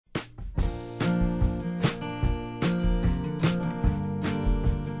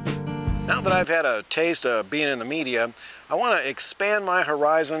Now that I've had a taste of being in the media, I want to expand my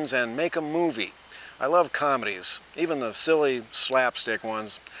horizons and make a movie. I love comedies, even the silly slapstick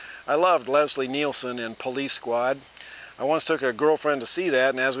ones. I loved Leslie Nielsen in Police Squad. I once took a girlfriend to see that,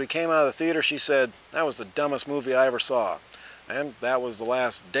 and as we came out of the theater, she said, "That was the dumbest movie I ever saw." And that was the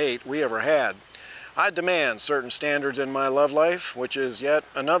last date we ever had. I demand certain standards in my love life, which is yet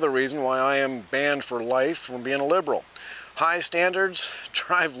another reason why I am banned for life from being a liberal. High standards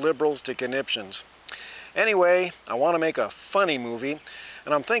drive liberals to conniptions. Anyway, I want to make a funny movie,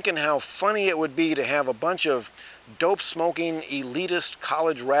 and I'm thinking how funny it would be to have a bunch of dope-smoking, elitist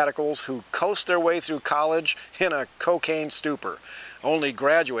college radicals who coast their way through college in a cocaine stupor, only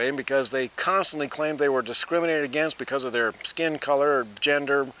graduating because they constantly claimed they were discriminated against because of their skin color or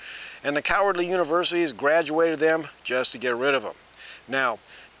gender, and the cowardly universities graduated them just to get rid of them. Now,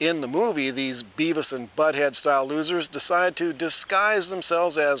 in the movie, these Beavis and Butthead style losers decide to disguise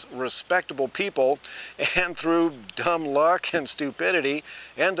themselves as respectable people and through dumb luck and stupidity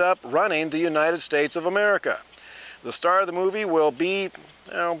end up running the United States of America. The star of the movie will be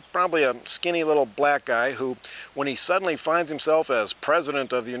probably a skinny little black guy who, when he suddenly finds himself as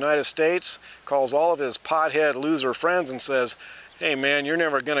President of the United States, calls all of his pothead loser friends and says, "Hey man, you're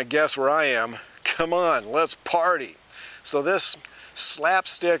never gonna guess where I am. Come on, let's party." So this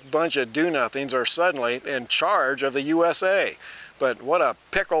slapstick bunch of do-nothings are suddenly in charge of the USA. But what a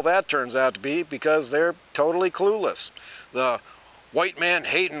pickle that turns out to be, because they're totally clueless. The white man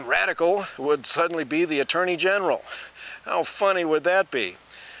hating radical would suddenly be the Attorney General. How funny would that be?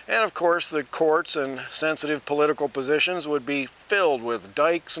 And of course the courts and sensitive political positions would be filled with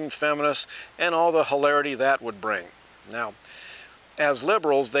dykes and feminists and all the hilarity that would bring. Now, as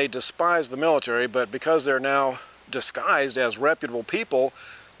liberals, they despise the military, but because they're now disguised as reputable people,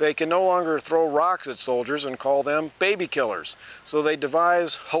 they can no longer throw rocks at soldiers and call them baby killers. So they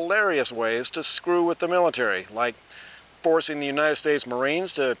devise hilarious ways to screw with the military, like forcing the United States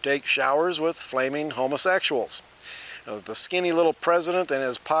Marines to take showers with flaming homosexuals. The skinny little president and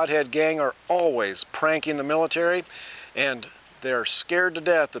his pothead gang are always pranking the military, and they're scared to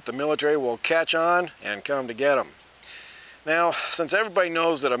death that the military will catch on and come to get them. Now, since everybody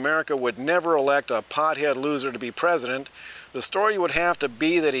knows that America would never elect a pothead loser to be president, the story would have to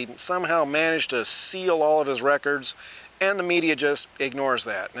be that he somehow managed to seal all of his records, and the media just ignores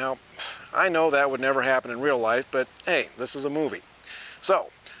that. Now, I know that would never happen in real life, but hey, this is a movie.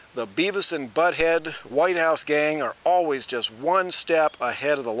 So, the Beavis and Butthead White House gang are always just one step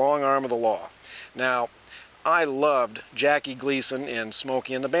ahead of the long arm of the law. Now, I loved Jackie Gleason in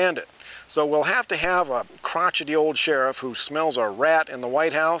Smokey and the Bandit. So we'll have to have a crotchety old sheriff who smells a rat in the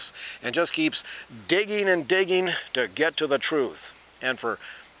White House and just keeps digging and digging to get to the truth. And for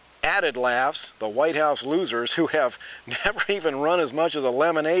added laughs, the White House losers, who have never even run as much as a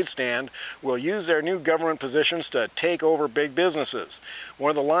lemonade stand, will use their new government positions to take over big businesses.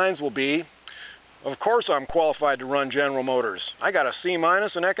 One of the lines will be, "Of course I'm qualified to run General Motors. I got a C-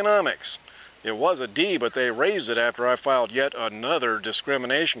 in economics. It was a D, but they raised it after I filed yet another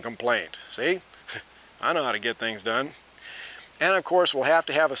discrimination complaint. See? I know how to get things done." And of course, we'll have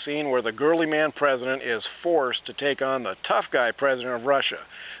to have a scene where the girly man president is forced to take on the tough guy president of Russia.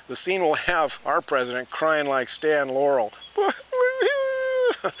 The scene will have our president crying like Stan Laurel,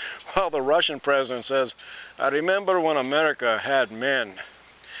 while the Russian president says, "I remember when America had men."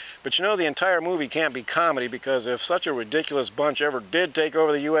 But you know, the entire movie can't be comedy, because if such a ridiculous bunch ever did take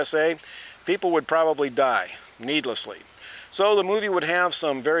over the USA, people would probably die, needlessly. So the movie would have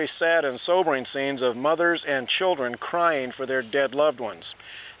some very sad and sobering scenes of mothers and children crying for their dead loved ones.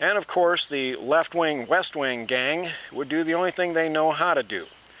 And of course, the left-wing, West Wing gang would do the only thing they know how to do: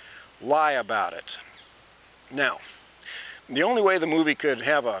 lie about it. Now, the only way the movie could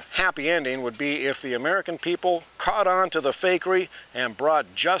have a happy ending would be if the American people caught on to the fakery and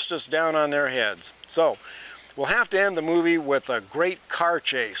brought justice down on their heads. So, we'll have to end the movie with a great car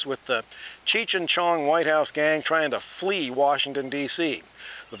chase with the Cheech and Chong White House gang trying to flee Washington, D.C.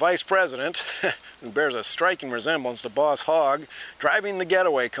 The Vice President, who bears a striking resemblance to Boss Hogg, driving the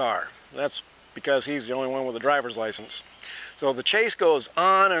getaway car. That's because he's the only one with a driver's license. So the chase goes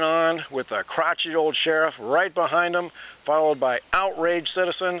on and on with the crotchety old sheriff right behind him, followed by outraged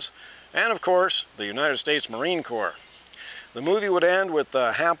citizens, and of course, the United States Marine Corps. The movie would end with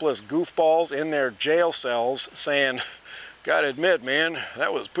the hapless goofballs in their jail cells saying, "Gotta admit, man,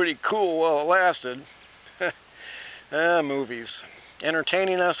 that was pretty cool while it lasted." Movies.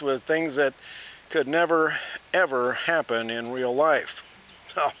 Entertaining us with things that could never, ever happen in real life.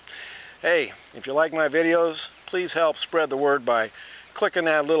 So, hey, if you like my videos, please help spread the word by clicking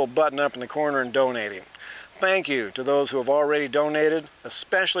that little button up in the corner and donating. thank you to those who have already donated,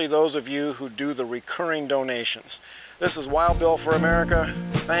 especially those of you who do the recurring donations. This is Wild Bill for America.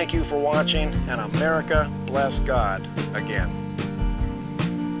 Thank you for watching, and America bless God again.